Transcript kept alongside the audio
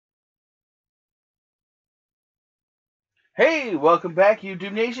Hey, welcome back,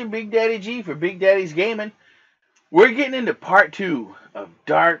 YouTube Nation. Big Daddy G for Big Daddy's Gaming. We're getting into part 2 of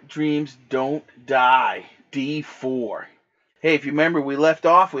Dark Dreams Don't Die, D4. Hey, if you remember, we left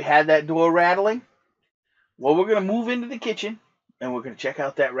off, we had that door rattling. Well, we're going to move into the kitchen, and we're going to check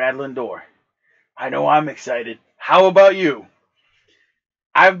out that rattling door. I know I'm excited. How about you?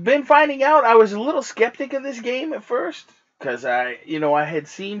 I've been finding out I was a little skeptic of this game at first, because I had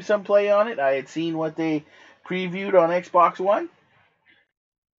seen some play on it. I had seen what they previewed on Xbox One.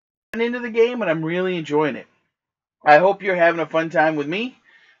 Into the game and I'm really enjoying it. I hope you're having a fun time with me.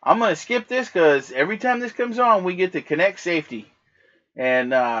 I'm going to skip this because every time this comes on, we get to connect safety.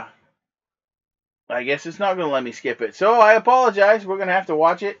 And I guess it's not going to let me skip it. So I apologize. We're going to have to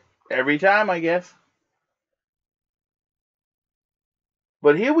watch it every time, I guess.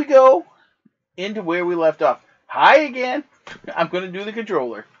 But here we go into where we left off. Hi again. I'm going to do the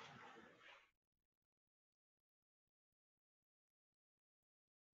controller.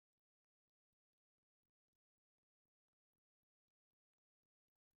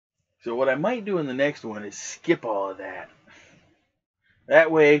 So what I might do in the next one is skip all of that.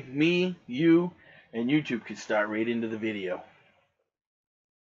 That way, me, you, and YouTube can start right into the video.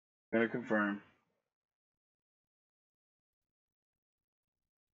 I'm going to confirm.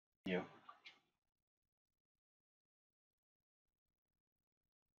 You.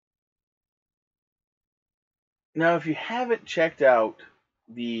 Now, if you haven't checked out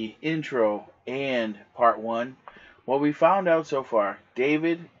the intro and part 1, what we found out so far,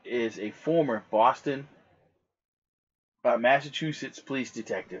 David is a former Boston, Massachusetts police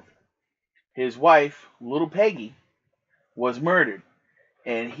detective. His wife, little Peggy, was murdered,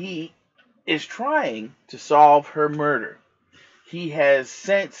 and he is trying to solve her murder. He has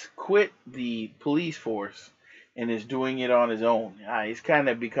since quit the police force and is doing it on his own. He's kind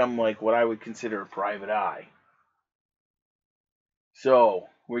of become like what I would consider a private eye. So,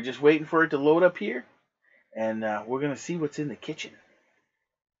 we're just waiting for it to load up here, and we're going to see what's in the kitchen,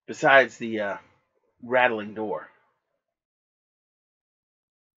 besides the rattling door.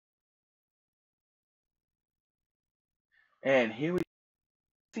 And here we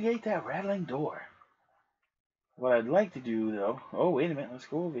investigate that rattling door. What I'd like to do, though... Oh, wait a minute, let's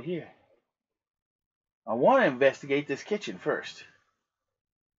go over here. I want to investigate this kitchen first.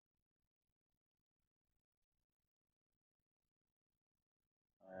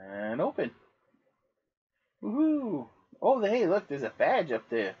 And open. Woohoo! Oh, hey, look, there's a badge up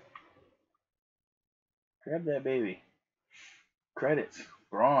there. Grab that baby. Credits.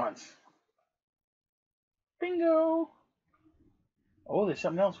 Bronze. Bingo! Oh, there's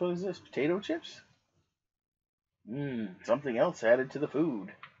something else. What is this? Potato chips? Something else added to the food.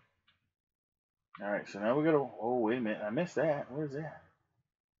 Alright, so now we gotta... Oh, wait a minute. I missed that. Where's that?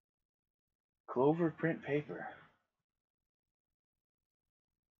 Clover print paper.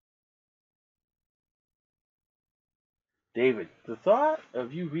 David, the thought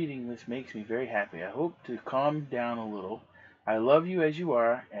of you reading this makes me very happy. I hope to calm down a little. I love you as you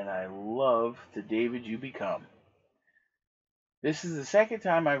are, and I love the David you become. This is the second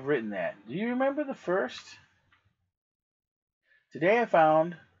time I've written that. Do you remember the first? Today I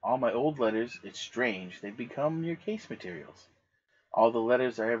found all my old letters. It's strange. They've become your case materials. All the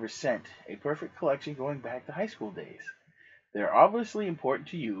letters I ever sent. A perfect collection going back to high school days. They're obviously important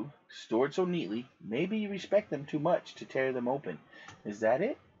to you, stored so neatly. Maybe you respect them too much to tear them open. Is that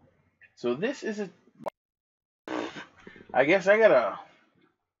it? So this is a... I guess I gotta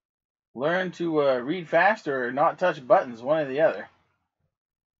learn to read faster or not touch buttons, one or the other.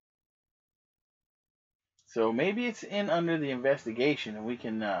 So maybe it's in under the investigation and we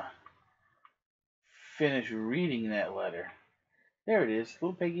can finish reading that letter. There it is,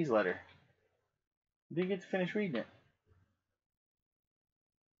 little Peggy's letter. Didn't get to finish reading it.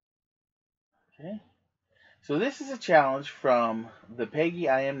 Okay. So this is a challenge from the Peggy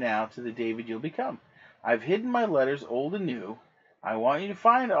I am now to the David you'll become. I've hidden my letters old and new. I want you to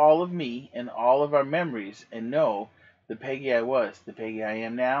find all of me and all of our memories and know the Peggy I was, the Peggy I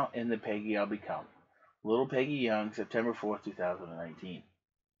am now, and the Peggy I'll become. Little Peggy Young, September 4th, 2019.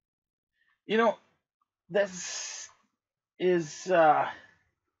 You know, this is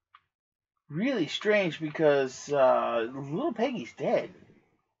really strange because little Peggy's dead.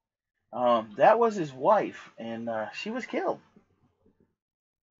 That was his wife, and she was killed.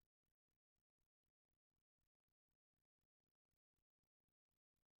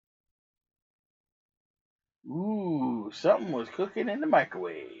 Ooh, something was cooking in the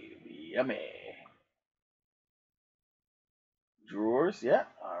microwave. Yummy. Drawers, yeah,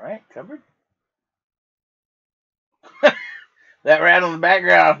 alright, covered. That rat in the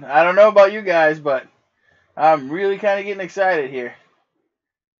background. I don't know about you guys, but I'm really kind of getting excited here.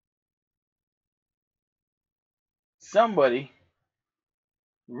 Somebody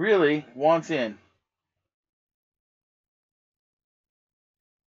really wants in.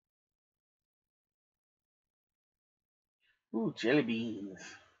 Ooh, jelly beans.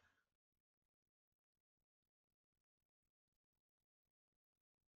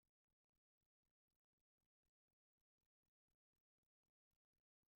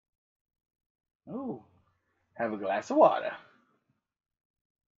 Ooh, have a glass of water.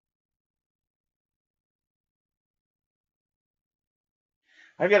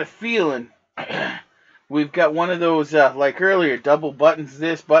 I got a feeling we've got one of those, like earlier, double buttons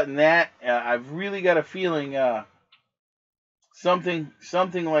this, button that. I've really got a feeling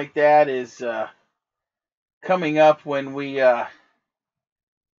something like that is coming up when we get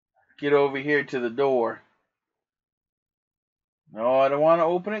over here to the door. No, I don't want to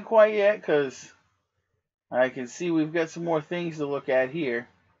open it quite yet because I can see we've got some more things to look at here.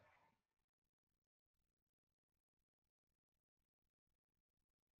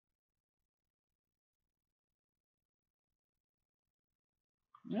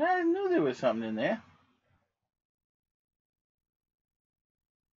 I knew there was something in there.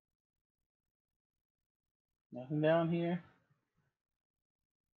 Nothing down here.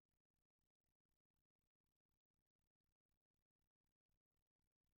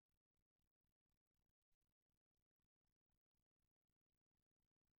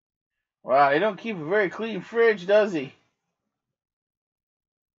 Wow, he don't keep a very clean fridge, does he?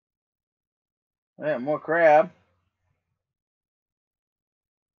 Yeah, more crab.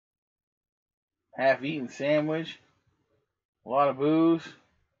 Half-eaten sandwich. A lot of booze.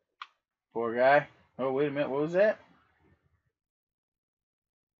 Poor guy. Oh, wait a minute. What was that?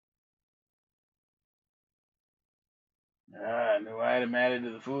 Ah, new item added to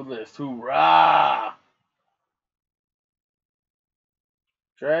the food list. Hoorah!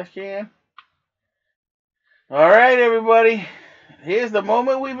 Trash can. All right, everybody. Here's the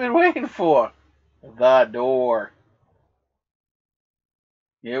moment we've been waiting for. The door.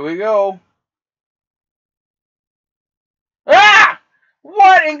 Here we go. Ah!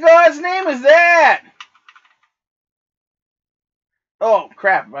 What in God's name is that? Oh,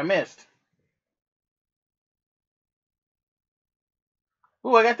 crap. I missed.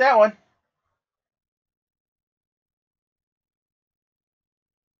 Ooh, I got that one.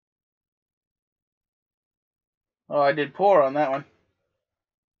 Oh, I did pour on that one.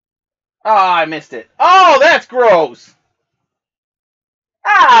 Oh, I missed it. Oh, that's gross.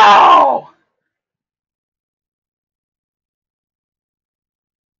 Ow!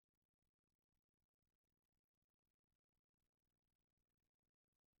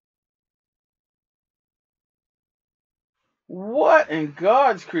 What in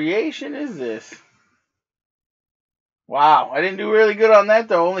God's creation is this? Wow, I didn't do really good on that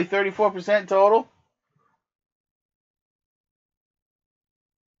though. Only 34% total.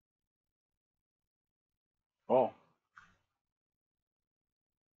 Oh.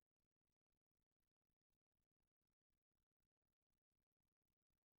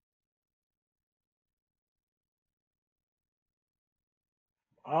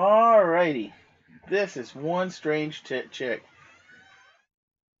 Alrighty. This is one strange chick.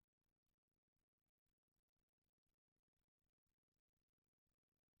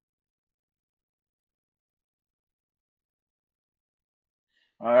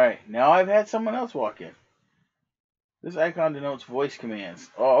 Alright, now I've had someone else walk in. This icon denotes voice commands.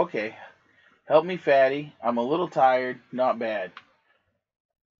 Oh, okay. Help me, fatty. I'm a little tired. Not bad.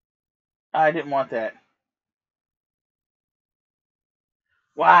 I didn't want that.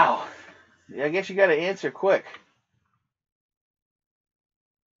 Wow. I guess you gotta answer quick.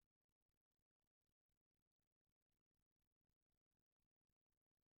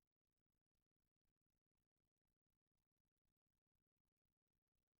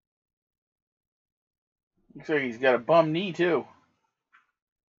 Looks like he's got a bum knee, too.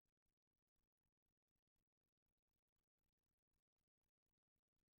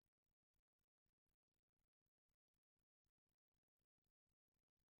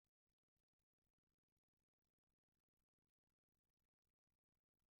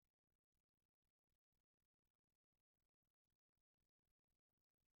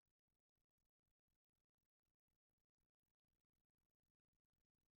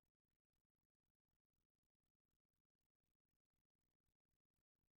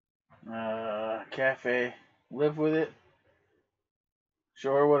 Cafe. Live with it.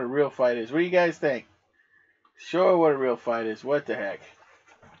 Show her what a real fight is. What do you guys think? Show her what a real fight is. What the heck?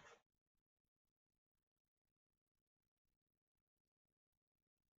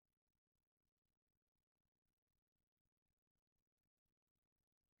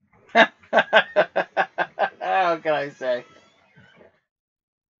 What can I say?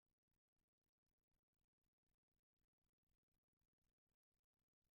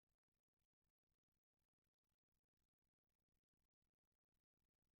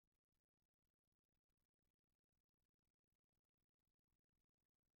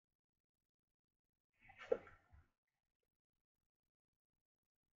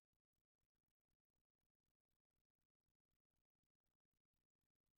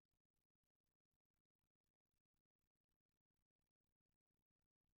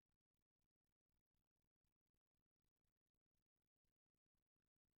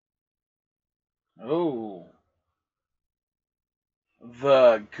 Oh,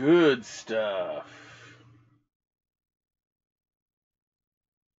 the good stuff.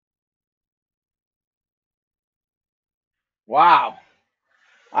 Wow.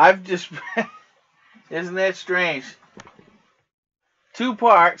 I've just, isn't that strange? 2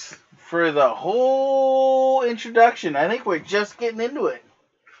 parts for the whole introduction. I think we're just getting into it.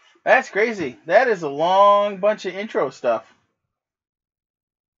 That's crazy. That is a long bunch of intro stuff.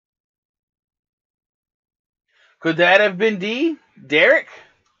 Could that have been Derek?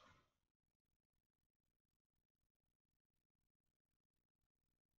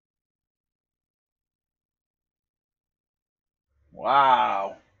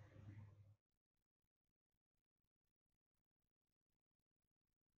 Wow.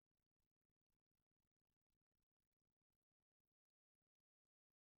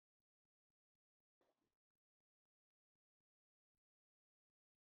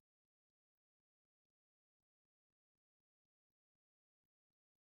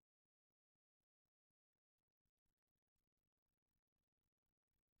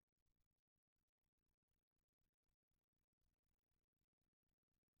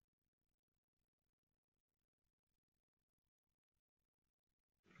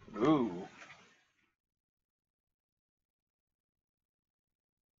 Ooh.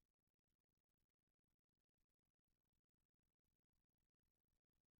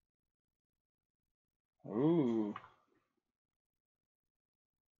 Ooh.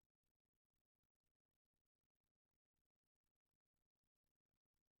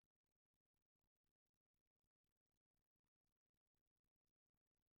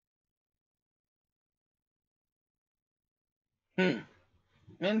 Hmm.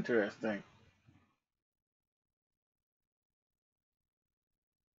 Interesting.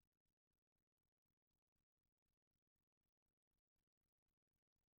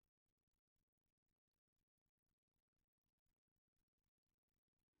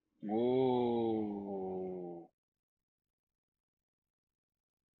 Whoa.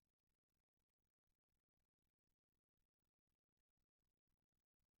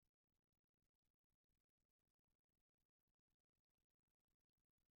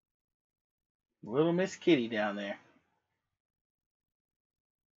 Little Miss Kitty down there.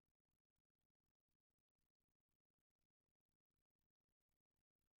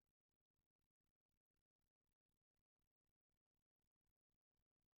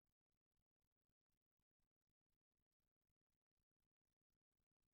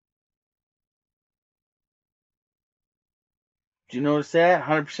 Did you notice that?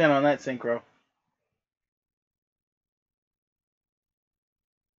 100% on that synchro.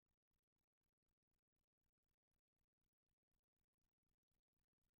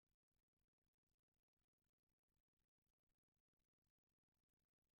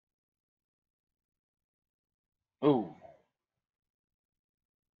 Ooh.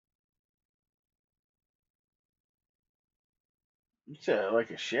 It's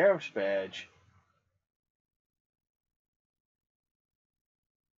like a sheriff's badge.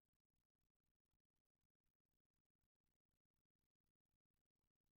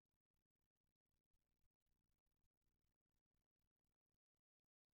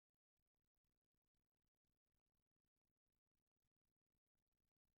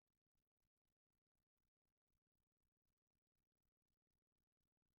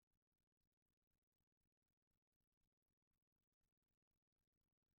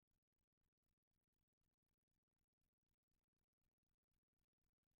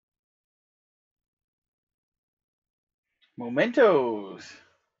 Mementos.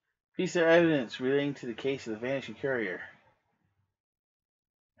 Piece of evidence relating to the case of the vanishing courier.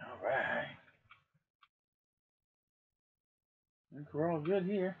 All right. I think we're all good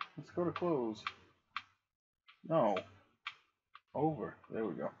here. Let's go to close. No. Over. There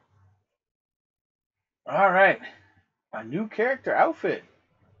we go. All right. A new character outfit.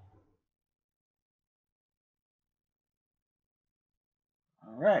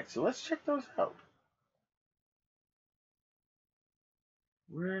 All right. So let's check those out.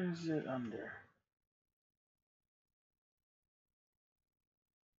 Where is it under?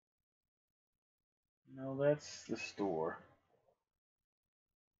 No, that's the store.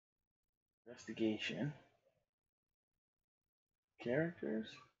 Investigation. Characters?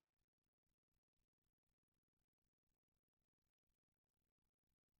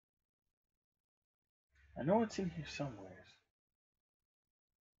 I know it's in here somewhere.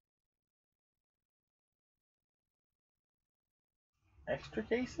 Extra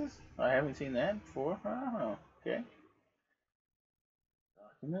cases? I haven't seen that before. Oh, okay.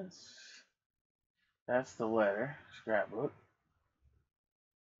 Documents. That's the letter. Scrapbook.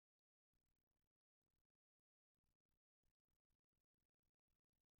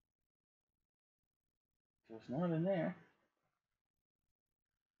 So it's not in there.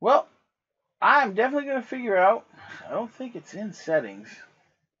 Well, I'm definitely going to figure out. I don't think it's in settings.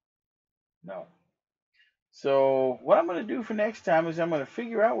 No. So what I'm going to do for next time is I'm going to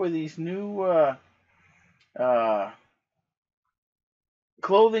figure out where these new uh,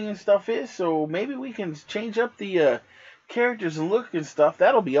 clothing and stuff is. So maybe we can change up the characters and look and stuff.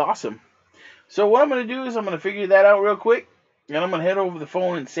 That'll be awesome. So what I'm going to do is I'm going to figure that out real quick. And I'm going to head over the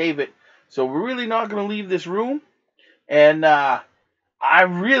phone and save it. So we're really not going to leave this room. And I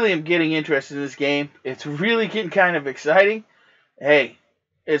really am getting interested in this game. It's really getting kind of exciting. Hey,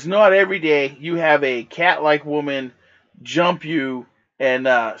 it's not every day you have a cat-like woman jump you and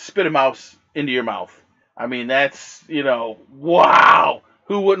spit a mouse into your mouth. I mean, that's, wow.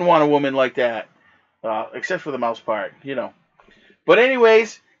 Who wouldn't want a woman like that? Except for the mouse part, But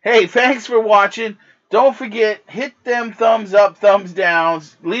anyways, hey, thanks for watching. Don't forget, hit them thumbs up, thumbs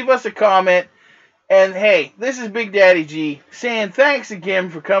downs. Leave us a comment. And hey, this is Big Daddy G saying thanks again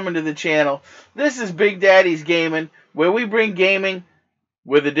for coming to the channel. This is Big Daddy's Gaming, where we bring gaming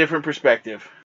with a different perspective.